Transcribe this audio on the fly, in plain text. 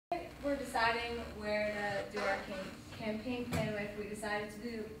deciding where to do our campaign plan with, we decided to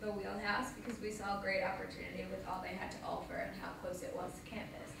do the Wheelhouse because we saw a great opportunity with all they had to offer and how close it was to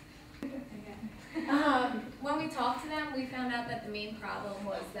campus. When we talked to them, we found out that the main problem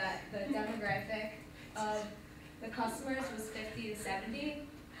was that the demographic of the customers was 50 to 70,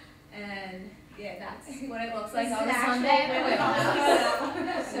 and yeah, that's what it looks like on a Sunday.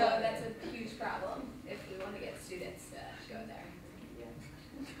 So that's a huge problem if we want to get students to go there.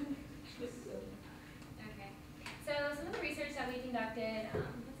 Okay, so some of the research that we conducted, that's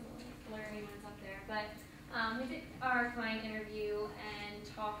a little blurry when it's up there, but we did our client interview and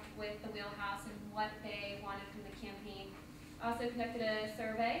talked with the Wheelhouse and what they wanted from the campaign. Also conducted a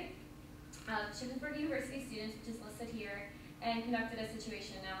survey of Shippensburg University students, which is listed here, and conducted a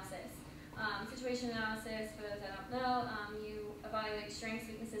situation analysis. Situation analysis, for those that don't know, you evaluate strengths,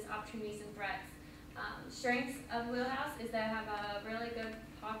 weaknesses, opportunities, and threats. Strengths of Wheelhouse is that have a really good,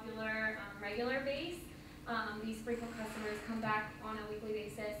 popular, regular base. These frequent customers come back on a weekly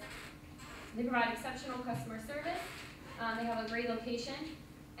basis. They provide exceptional customer service. They have a great location,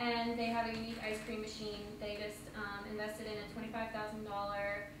 and they have a unique ice cream machine. They just invested in a $25,000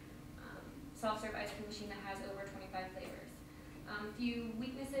 self-serve ice cream machine that has over 25 flavors. Few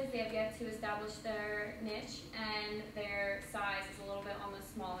weaknesses: they have yet to establish their niche, and their size is a little bit on the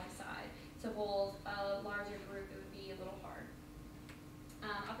smaller side. To hold a larger group, it would be a little hard.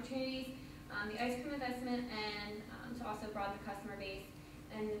 Opportunities: the ice cream investment, and to also broaden the customer base.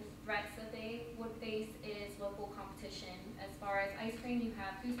 And the threats that they would face is local competition. As far as ice cream, you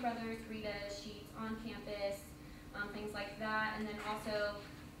have Goose Brothers, Rita's, Sheets on campus, things like that, and then also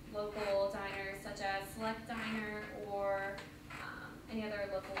local diners such as Select Diner or any other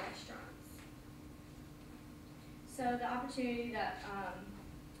local restaurants. So the opportunity that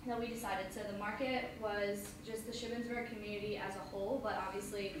we decided, so the market was just the Shippensburg community as a whole, but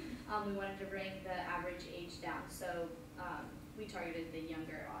obviously we wanted to bring the average age down, so we targeted the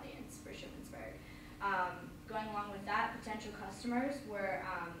younger audience for Shippensburg. Going along with that, potential customers were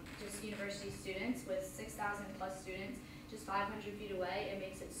just university students with 6,000 plus students, just 500 feet away. It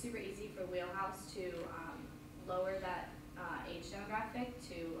makes it super easy for Wheelhouse to lower that age demographic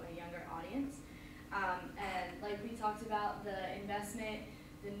to a younger audience. And like we talked about, the investment,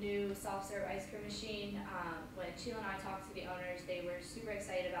 the new soft-serve ice cream machine, when Sheila and I talked to the owners, they were super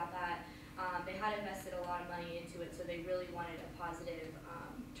excited about that. They had invested a lot of money into it, so they really wanted a positive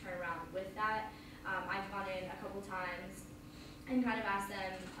turnaround with that. I've gone in a couple times and kind of asked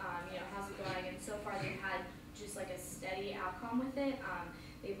them, how's it going? And so far they've had just like a steady outcome with it.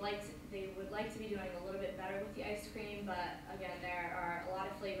 They would like to be doing a little bit better with the ice cream, but again, there are a lot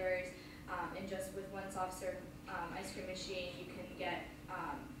of flavors, and just with one soft serve ice cream machine, you can get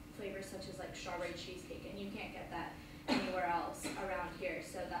flavors such as like strawberry cheesecake, and you can't get that anywhere else around here.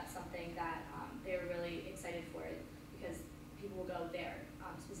 So that's something that they're really excited for, because people will go there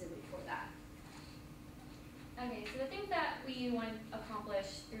specifically for that. Okay, so the things that we want to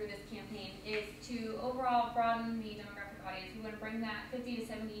accomplish through this campaign is to overall broaden the demographic audience. We want to bring that 50 to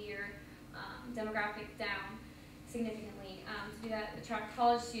 70 year demographic down significantly. To do that, attract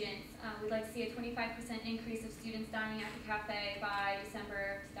college students. We'd like to see a 25% increase of students dining at the cafe by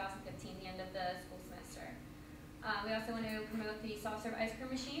December 2015, the end of the school semester. We also want to promote the soft-serve ice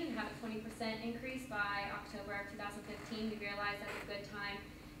cream machine and have a 20% increase by October of 2015. We realize that's a good time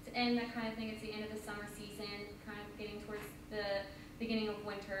to end that kind of thing. It's the end of the summer season, kind of getting towards the beginning of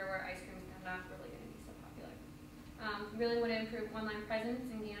winter where ice cream is not really going to be so popular. Really want to improve online presence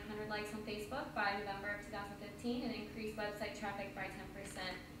and gain 100 likes on Facebook by November of 2015 and increase website traffic by 10%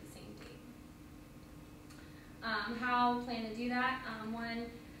 at the same date. How we plan to do that? One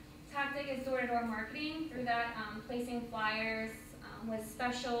tactic is door-to-door marketing. Through that, placing flyers with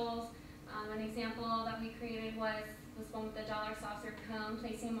specials. An example that we created was this one with the $1 soft serve cone,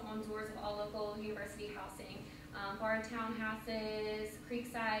 placing them on doors of all local university housing. Bar townhouses,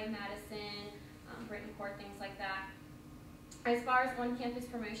 Creekside, Madison, Brittencourt, things like that. As far as on-campus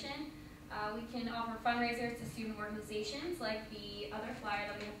promotion, we can offer fundraisers to student organizations like the other flyer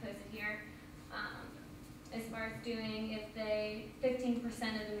that we have posted here. As far as doing, if 15% of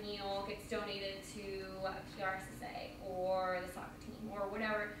the meal gets donated to PRSSA or the soccer team or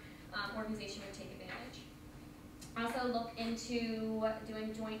whatever organization would take advantage. Also look into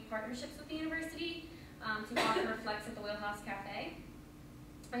doing joint partnerships with the university to offer flex at the Wheelhouse Cafe.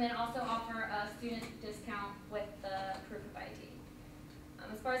 And then also offer a student discount with the proof of ID.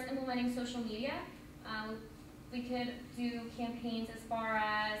 As far as implementing social media, we could do campaigns as far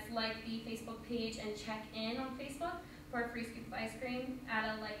as like the Facebook page and check in on Facebook for a free scoop of ice cream,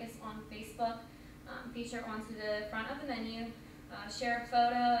 add a like us on Facebook, feature onto the front of the menu, share a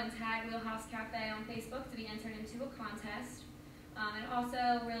photo and tag Wheelhouse Cafe on Facebook to be entered into a contest. And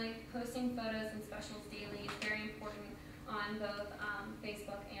also really posting photos and specials daily is very important on both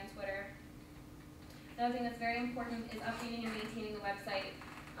Facebook and Twitter. Another thing that's very important is updating and maintaining the website.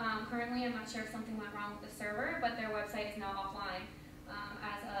 Currently, I'm not sure if something went wrong with the server, but their website is now offline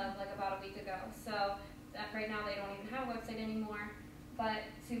as of like about a week ago. So right now they don't even have a website anymore. But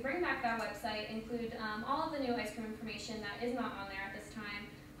to bring back that website, include all of the new ice cream information that is not on there at this time,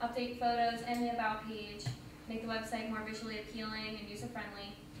 update photos and the About page, make the website more visually appealing and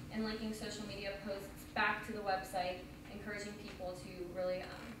user-friendly, and linking social media posts back to the website, encouraging people to really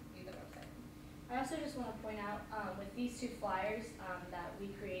view the website. I also just want to point out with these two flyers that we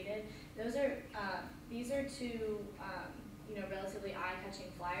created, these are two relatively eye-catching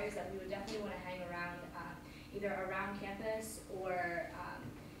flyers that we would definitely want to hang around either around campus or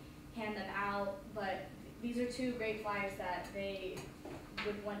hand them out. But these are two great flyers that they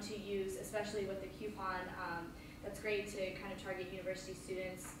would want to use, especially with the coupon. That's great to kind of target university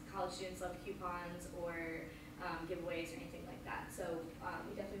students. College students love coupons or giveaways or anything like that. So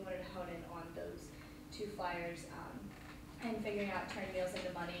we definitely wanted to hone in on those two flyers and figuring out turning meals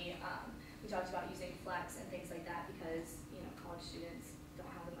into money. We talked about using flex and things like that because college students don't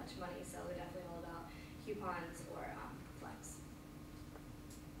have that much money, so we're definitely all about coupons or flex.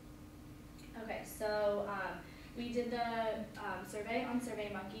 Okay, so we did the survey on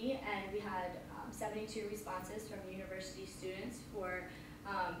SurveyMonkey, and we had 72 responses from university students for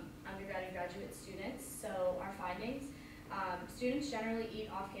undergrad and graduate students. So our findings, students generally eat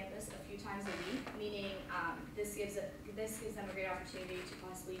off campus a few times a week, meaning this gives them a great opportunity to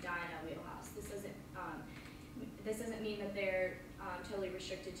possibly dine at Wheelhouse. This doesn't mean that they're totally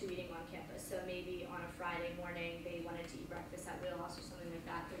restricted to eating on campus. So maybe on a Friday morning they wanted to eat breakfast at Wheelhouse or something like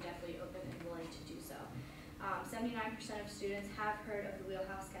that. They're definitely open and willing to do so. 79% of students have heard of the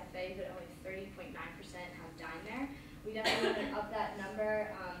Wheelhouse Cafe, but only 30.9% have dined there. We definitely want to up that number.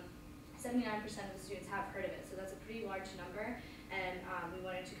 79% of the students have heard of it, so that's a pretty large number. And we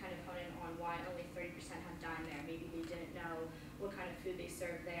wanted to kind of hone in on why only 30% have dined there. Maybe they didn't know what kind of food they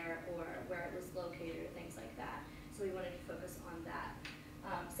served there or where it was located or things like that. So we wanted to focus on that.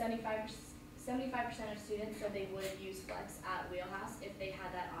 75% of students said they would use flex at Wheelhouse if they had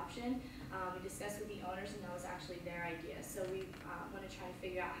that option. We discussed with the owners, and that was actually their idea. So we want to try to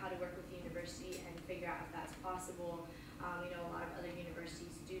figure out how to work with the university and figure out if that's possible. We know a lot of other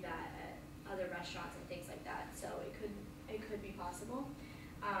universities do that at other restaurants and things like that. So it could be possible.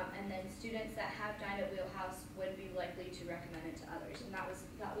 And then students that have dined at Wheelhouse would be likely to recommend it to others. And that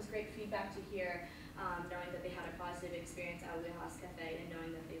was great feedback to hear, knowing that they had a positive experience at Wheelhouse Cafe and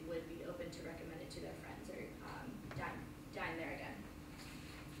knowing that they would be open to recommend it to their friends or dine there again.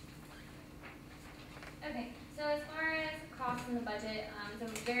 Okay, so as far as costs in the budget, it's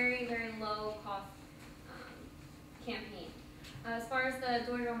a very, very low cost campaign. As far as the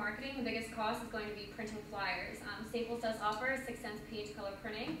door-to-door marketing, the biggest cost is going to be printing flyers. Staples does offer 6 cents page color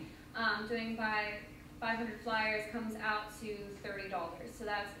printing. Doing by 500 flyers comes out to $30. So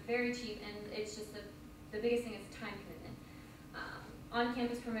that's very cheap, and it's just the biggest thing is time commitment.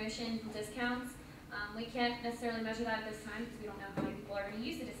 On-campus promotion discounts, we can't necessarily measure that at this time because we don't know how many people are going to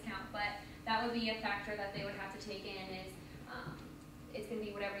use the discount, but that would be a factor that they would have to take in is it's going to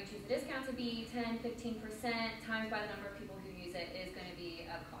be whatever you choose the discount to be, 10, 15% times by the number of people who use it is going to be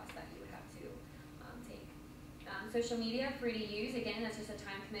a cost that you would have to take. Social media, free to use, again, that's just a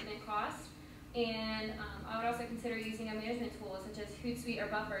time commitment cost. And I would also consider using a management tool such as Hootsuite or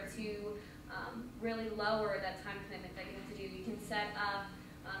Buffer to really lower that time commitment that you have to do. You can set up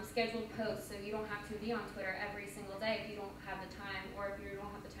scheduled posts so you don't have to be on Twitter every single day if you don't have the time, or if you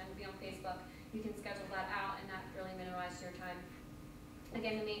don't have the time to be on Facebook, you can schedule that out and that really minimizes your time.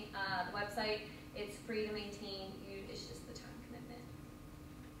 Again, the website, it's free to maintain, it's just the time commitment.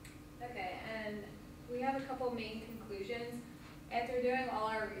 Okay, and we have a couple main conclusions. After doing all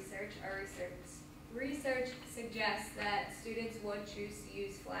our research suggests that students would choose to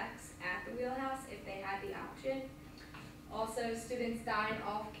use flex at the Wheelhouse if they had the option. Also, students dine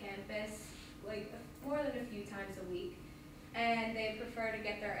off campus like more than a few times a week, and they prefer to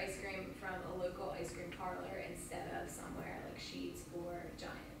get their ice cream from a local ice cream parlor instead of somewhere like Sheetz or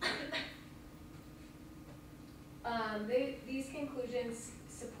Giant. These conclusions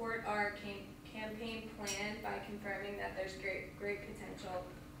support our campaign plan by confirming that there's great potential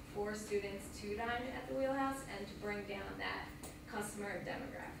for students to dine at the Wheelhouse and to bring down that customer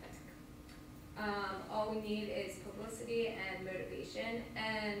demographic. All we need is publicity and motivation,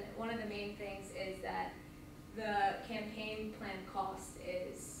 and one of the main things is that the campaign plan cost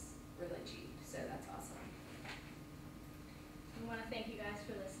is really cheap, so that's awesome. want to thank you guys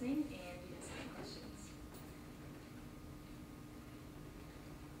for listening, and do you guys have any questions?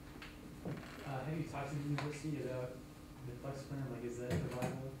 Have you talked to the university about the flex plan? Like, is that a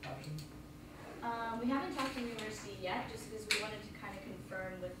viable option? We haven't talked to the university yet, just because we wanted to kind of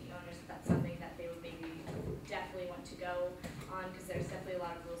confirm with the owners if that's something that they would maybe definitely want to go on, because there's definitely a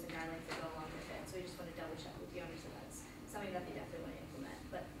lot of rules and guidelines that go along with it. So we just want to double check with the owners that that's something that they definitely want to implement,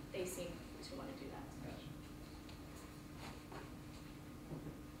 but they seem to want to do that. Gotcha.